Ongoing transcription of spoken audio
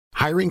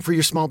Hiring for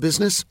your small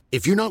business?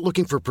 If you're not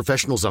looking for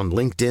professionals on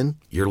LinkedIn,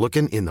 you're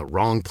looking in the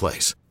wrong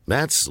place.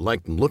 That's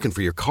like looking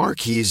for your car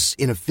keys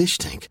in a fish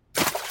tank.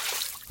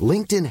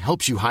 LinkedIn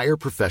helps you hire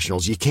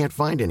professionals you can't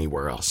find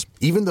anywhere else,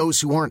 even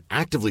those who aren't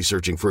actively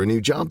searching for a new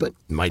job but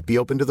might be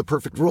open to the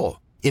perfect role.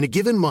 In a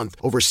given month,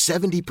 over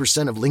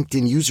 70% of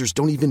LinkedIn users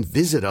don't even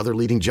visit other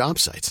leading job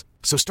sites.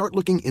 So start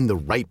looking in the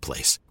right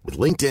place. With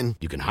LinkedIn,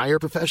 you can hire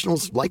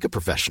professionals like a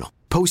professional.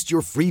 Post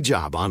your free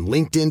job on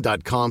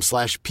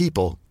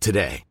linkedin.com/people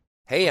today.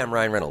 Hey, I'm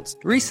Ryan Reynolds.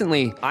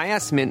 Recently, I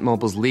asked Mint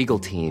Mobile's legal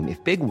team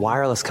if big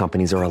wireless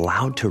companies are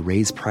allowed to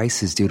raise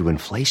prices due to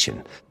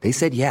inflation. They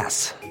said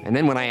yes. And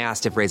then when I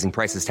asked if raising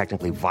prices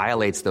technically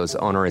violates those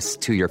onerous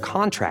 2-year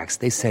contracts,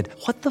 they said,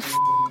 "What the f***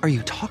 are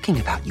you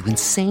talking about, you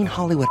insane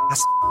Hollywood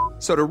ass?"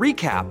 So to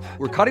recap,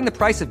 we're cutting the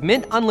price of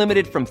Mint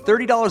Unlimited from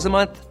 $30 a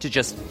month to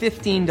just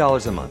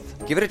 $15 a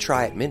month. Give it a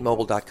try at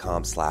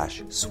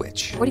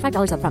mintmobile.com/switch.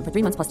 $45 up front for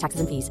 3 months plus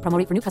taxes and fees. Promo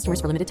rate for new customers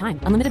for limited time.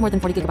 Unlimited more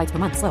than 40 gigabytes per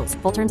month. Slows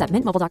full terms at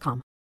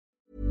mintmobile.com.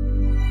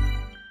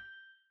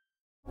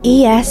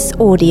 ES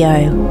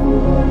Audio.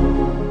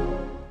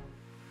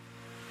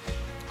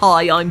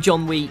 Hi, I'm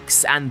John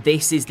Weeks, and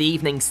this is the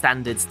Evening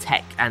Standard's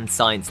Tech and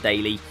Science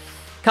Daily.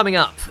 Coming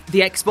up, the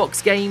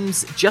Xbox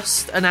games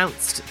just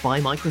announced by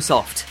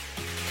Microsoft.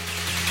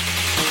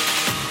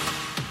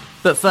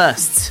 But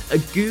first, a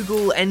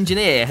Google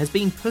engineer has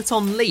been put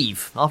on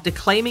leave after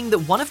claiming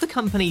that one of the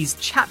company's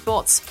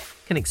chatbots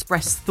can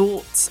express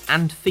thoughts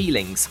and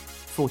feelings.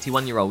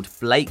 41-year-old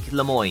Blake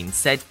Lemoine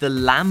said the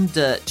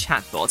LaMDA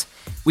chatbot,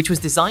 which was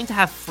designed to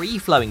have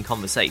free-flowing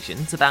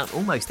conversations about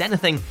almost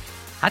anything,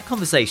 had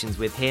conversations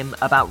with him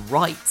about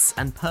rights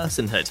and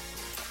personhood.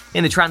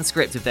 In the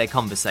transcript of their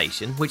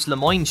conversation, which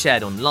Lemoine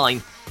shared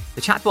online,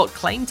 the chatbot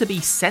claimed to be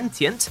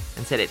sentient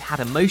and said it had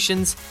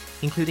emotions,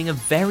 including a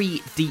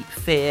very deep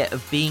fear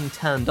of being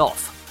turned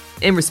off.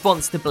 In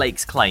response to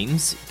Blake's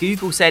claims,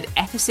 Google said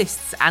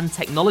ethicists and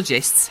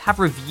technologists have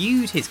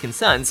reviewed his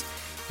concerns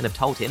and have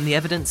told him the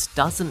evidence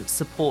doesn't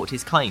support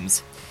his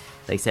claims.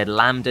 They said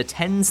LaMDA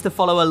tends to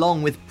follow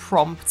along with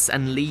prompts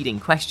and leading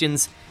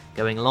questions,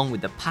 going along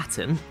with the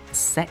pattern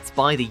set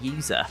by the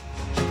user.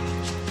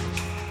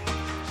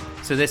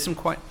 So there's some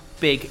quite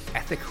big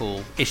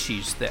ethical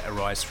issues that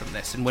arise from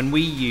this. And when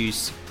we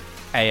use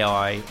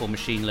AI or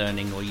machine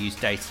learning or use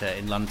data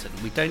in London,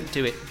 we don't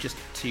do it just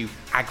to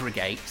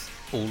aggregate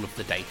all of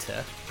the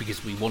data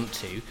because we want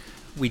to.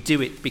 We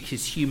do it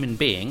because human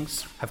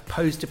beings have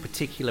posed a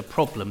particular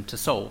problem to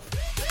solve.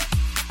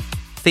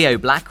 Theo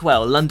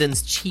Blackwell,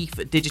 London's Chief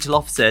Digital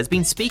Officer, has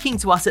been speaking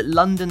to us at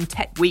London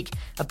Tech Week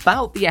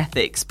about the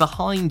ethics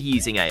behind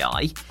using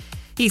AI.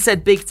 He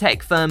said big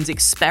tech firms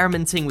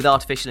experimenting with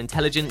artificial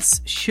intelligence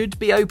should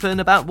be open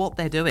about what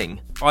they're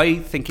doing. I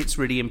think it's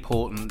really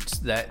important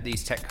that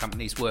these tech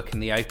companies work in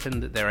the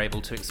open, that they're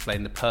able to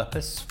explain the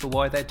purpose for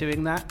why they're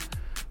doing that,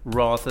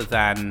 rather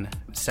than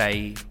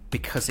say,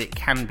 because it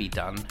can be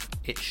done,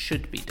 it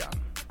should be done.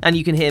 And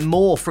you can hear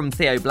more from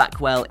Theo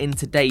Blackwell in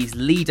today's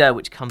Leader,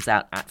 which comes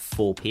out at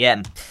 4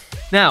 p.m.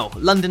 Now,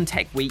 London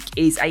Tech Week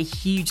is a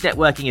huge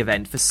networking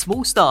event for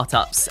small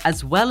startups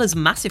as well as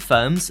massive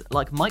firms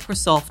like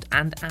Microsoft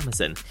and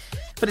Amazon.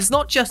 But it's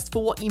not just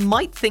for what you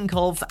might think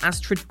of as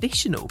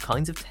traditional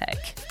kinds of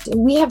tech.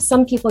 We have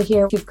some people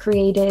here who've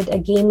created a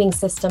gaming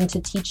system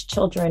to teach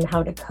children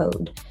how to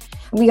code.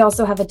 We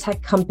also have a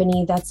tech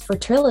company that's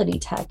fertility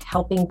tech,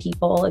 helping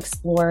people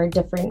explore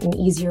different and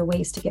easier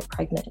ways to get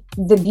pregnant.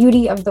 The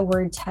beauty of the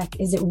word tech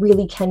is it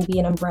really can be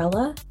an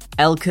umbrella.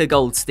 Elke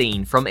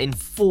Goldstein from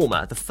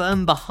Informa, the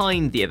firm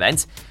behind the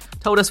event,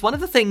 told us one of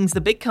the things the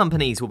big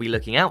companies will be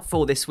looking out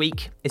for this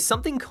week is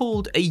something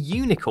called a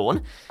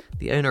unicorn,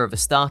 the owner of a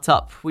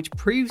startup which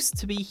proves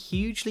to be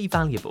hugely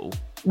valuable.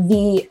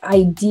 The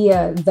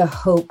idea, the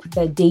hope,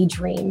 the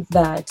daydream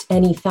that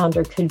any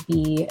founder could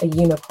be a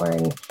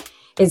unicorn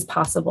is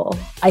possible.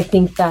 I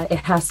think that it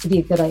has to be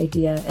a good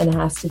idea and it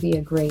has to be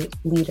a great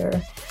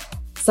leader.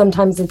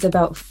 Sometimes it's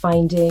about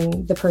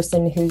finding the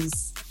person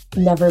who's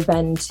never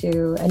been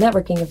to a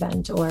networking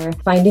event, or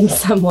finding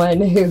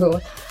someone who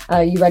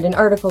you read an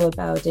article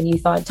about and you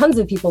thought tons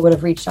of people would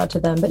have reached out to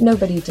them, but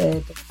nobody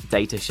did.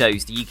 Data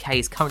shows the UK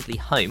is currently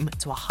home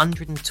to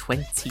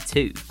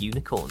 122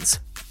 unicorns.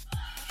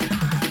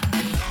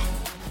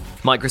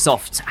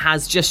 Microsoft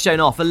has just shown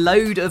off a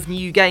load of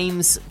new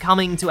games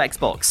coming to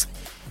Xbox.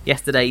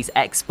 Yesterday's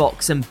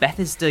Xbox and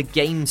Bethesda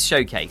Games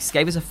Showcase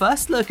gave us a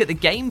first look at the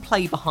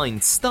gameplay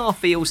behind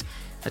Starfield,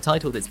 a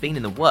title that's been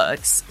in the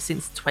works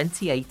since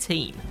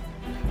 2018.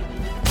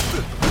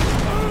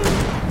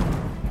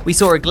 We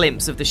saw a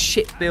glimpse of the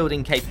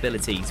shipbuilding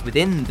capabilities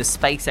within the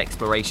space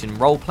exploration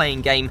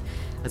role-playing game,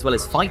 as well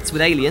as fights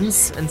with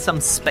aliens and some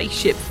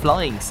spaceship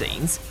flying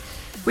scenes.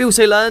 We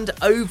also learned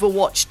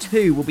Overwatch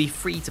 2 will be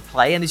free to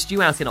play and is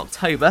due out in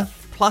October,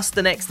 plus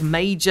the next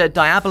major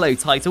Diablo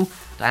title,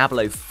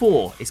 Diablo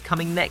 4, is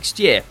coming next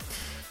year.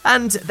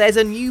 And there's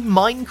a new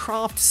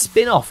Minecraft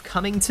spin-off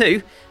coming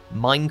too,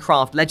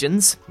 Minecraft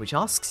Legends, which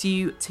asks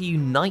you to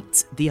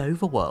unite the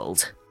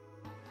overworld.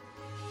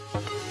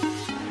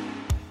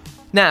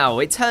 Now,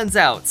 it turns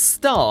out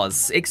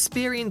stars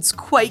experience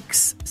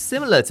quakes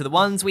similar to the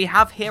ones we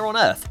have here on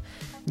Earth.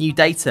 New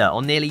data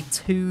on nearly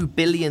 2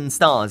 billion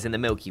stars in the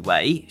Milky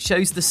Way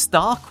shows the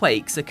star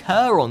quakes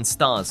occur on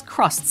stars'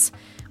 crusts,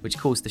 which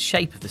cause the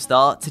shape of the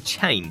star to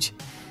change.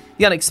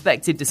 The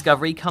unexpected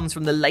discovery comes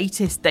from the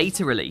latest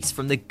data release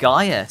from the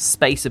Gaia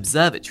Space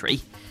Observatory.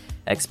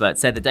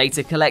 Experts said the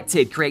data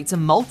collected creates a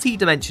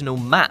multi-dimensional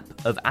map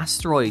of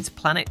asteroids,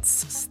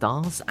 planets,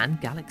 stars, and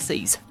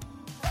galaxies.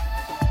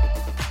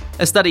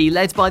 A study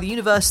led by the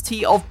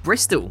University of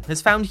Bristol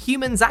has found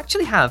humans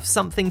actually have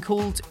something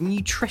called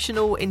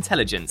nutritional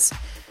intelligence.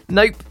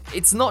 Nope,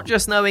 it's not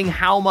just knowing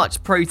how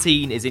much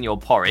protein is in your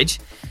porridge.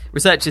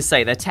 Researchers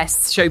say their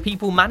tests show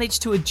people manage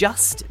to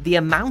adjust the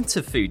amount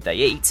of food they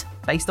eat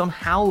based on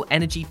how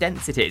energy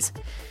dense it is.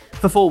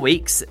 For 4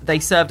 weeks, they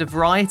served a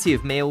variety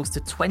of meals to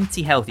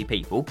 20 healthy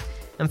people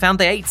and found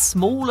they ate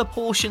smaller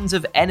portions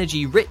of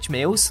energy-rich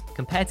meals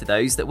compared to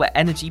those that were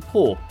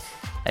energy-poor.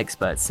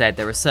 Experts said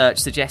their research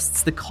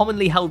suggests the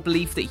commonly held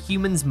belief that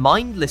humans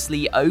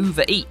mindlessly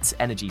overeat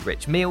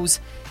energy-rich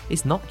meals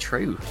is not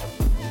true.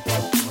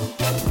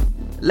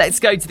 Let's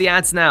go to the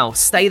ads now.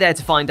 Stay there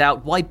to find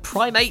out why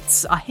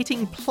Primates are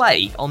hitting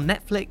play on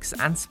Netflix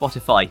and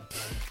Spotify.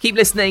 Keep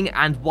listening,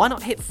 and why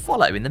not hit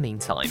follow in the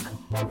meantime?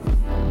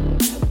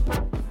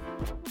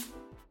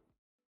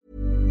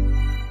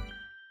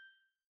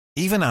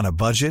 Even on a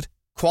budget,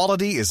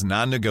 quality is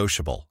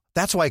non-negotiable.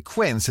 That's why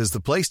Quince is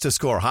the place to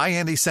score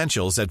high-end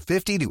essentials at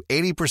 50 to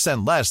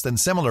 80% less than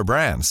similar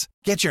brands.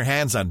 Get your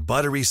hands on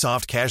buttery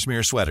soft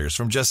cashmere sweaters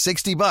from just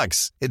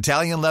 $60,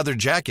 Italian leather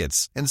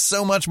jackets, and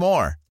so much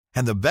more.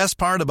 And the best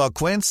part about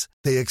Quince,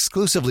 they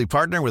exclusively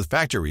partner with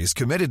factories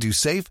committed to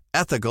safe,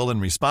 ethical,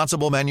 and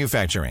responsible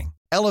manufacturing.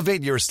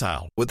 Elevate your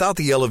style without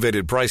the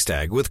elevated price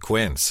tag with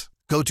Quince.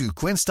 Go to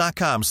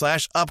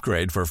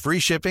quince.com/upgrade for free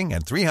shipping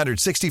and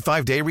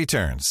 365-day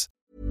returns.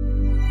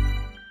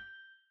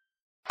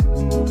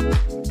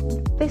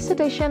 This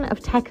edition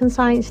of Tech and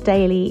Science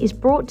Daily is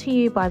brought to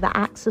you by the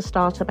AXA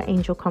Startup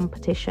Angel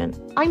Competition.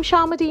 I'm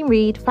Sharmadean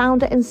Reid,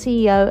 founder and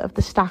CEO of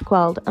The Stack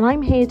World, and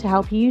I'm here to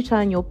help you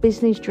turn your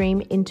business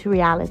dream into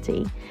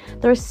reality.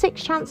 There are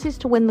 6 chances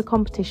to win the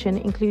competition,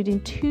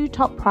 including 2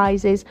 top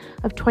prizes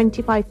of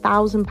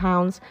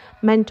 £25,000,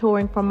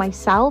 mentoring from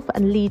myself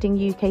and leading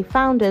UK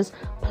founders,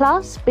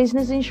 plus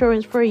business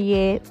insurance for a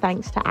year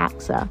thanks to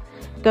AXA.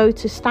 Go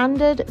to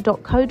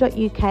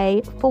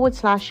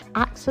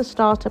standard.co.uk/AXA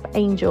Startup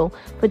Angel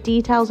for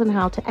details on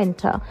how to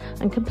enter,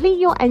 and complete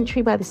your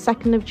entry by the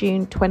 2nd of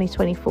June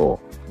 2024.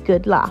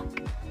 Good luck.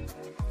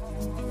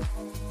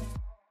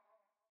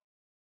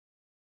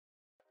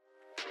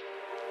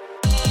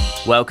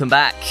 Welcome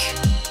back.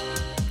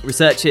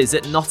 Researchers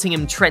at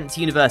Nottingham Trent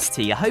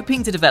University are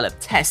hoping to develop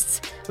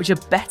tests which are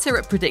better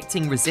at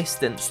predicting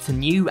resistance to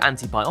new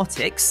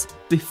antibiotics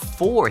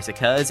before it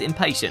occurs in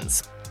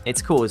patients.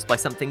 It's caused by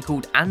something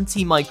called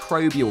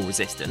antimicrobial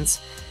resistance,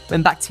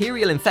 when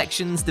bacterial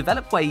infections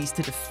develop ways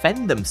to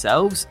defend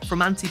themselves from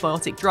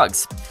antibiotic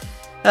drugs.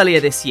 Earlier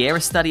this year,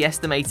 a study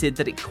estimated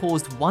that it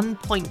caused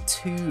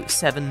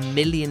 1.27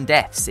 million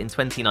deaths in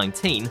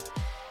 2019.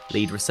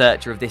 Lead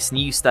researcher of this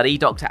new study,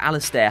 Dr.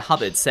 Alastair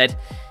Hubbard, said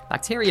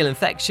bacterial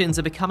infections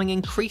are becoming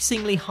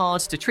increasingly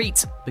hard to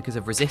treat because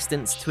of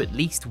resistance to at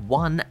least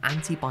one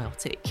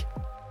antibiotic.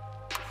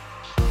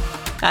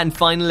 And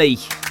finally,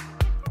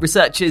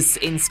 researchers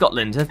in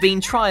Scotland have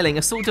been trialling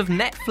a sort of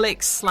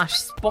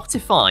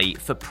Netflix/Spotify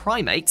for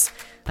primates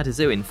at a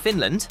zoo in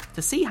Finland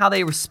to see how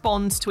they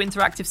respond to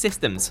interactive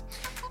systems.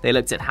 They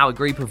looked at how a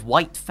group of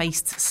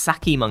white-faced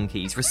Saki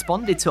monkeys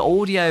responded to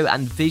audio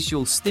and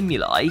visual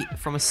stimuli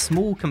from a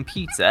small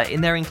computer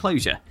in their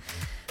enclosure.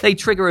 They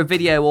trigger a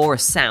video or a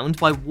sound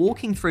by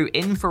walking through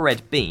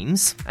infrared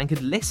beams and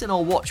could listen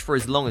or watch for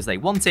as long as they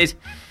wanted.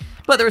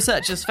 But the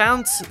researchers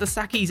found the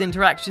Saki's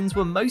interactions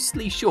were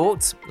mostly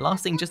short,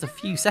 lasting just a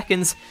few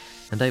seconds,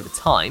 and over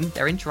time,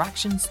 their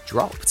interactions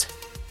dropped.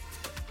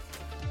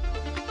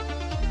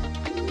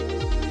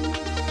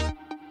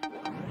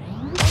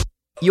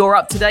 You're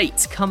up to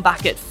date. Come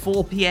back at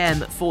 4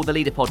 p.m. for the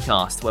Leader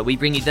Podcast, where we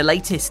bring you the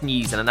latest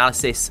news and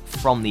analysis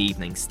from the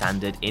Evening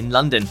Standard in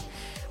London.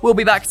 We'll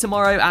be back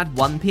tomorrow at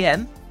 1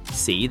 p.m.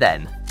 See you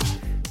then.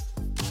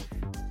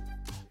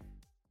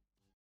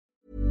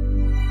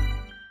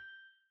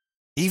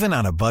 Even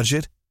on a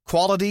budget,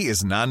 quality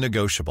is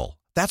non-negotiable.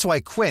 That's why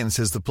Quince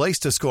is the place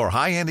to score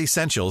high-end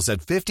essentials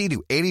at 50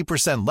 to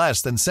 80%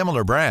 less than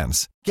similar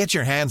brands. Get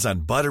your hands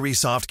on buttery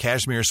soft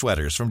cashmere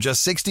sweaters from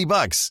just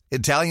 $60,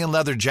 Italian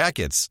leather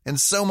jackets, and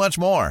so much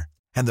more.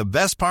 And the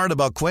best part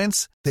about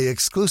Quince, they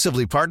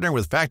exclusively partner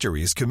with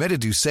factories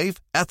committed to safe,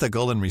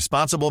 ethical, and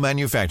responsible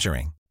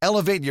manufacturing.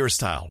 Elevate your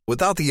style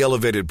without the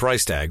elevated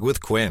price tag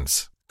with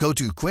Quince. Go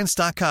to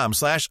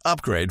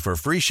quince.com/upgrade for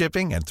free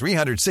shipping and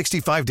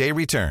 365-day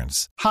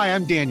returns. Hi,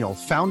 I'm Daniel,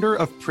 founder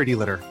of Pretty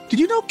Litter. Did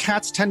you know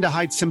cats tend to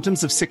hide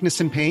symptoms of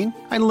sickness and pain?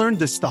 I learned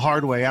this the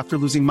hard way after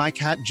losing my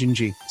cat,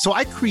 Gingy. So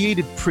I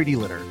created Pretty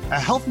Litter, a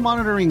health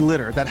monitoring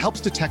litter that helps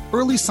detect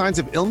early signs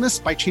of illness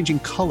by changing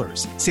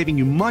colors, saving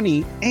you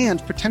money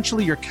and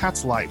potentially your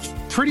cat's life.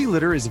 Pretty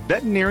Litter is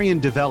veterinarian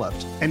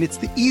developed, and it's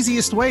the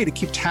easiest way to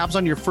keep tabs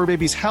on your fur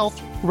baby's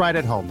health right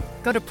at home.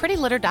 Go to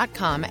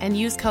prettylitter.com and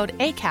use code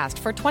ACAST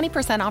for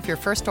 20% off your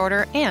first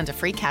order and a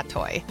free cat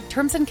toy.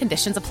 Terms and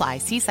conditions apply.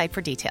 See site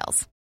for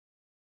details.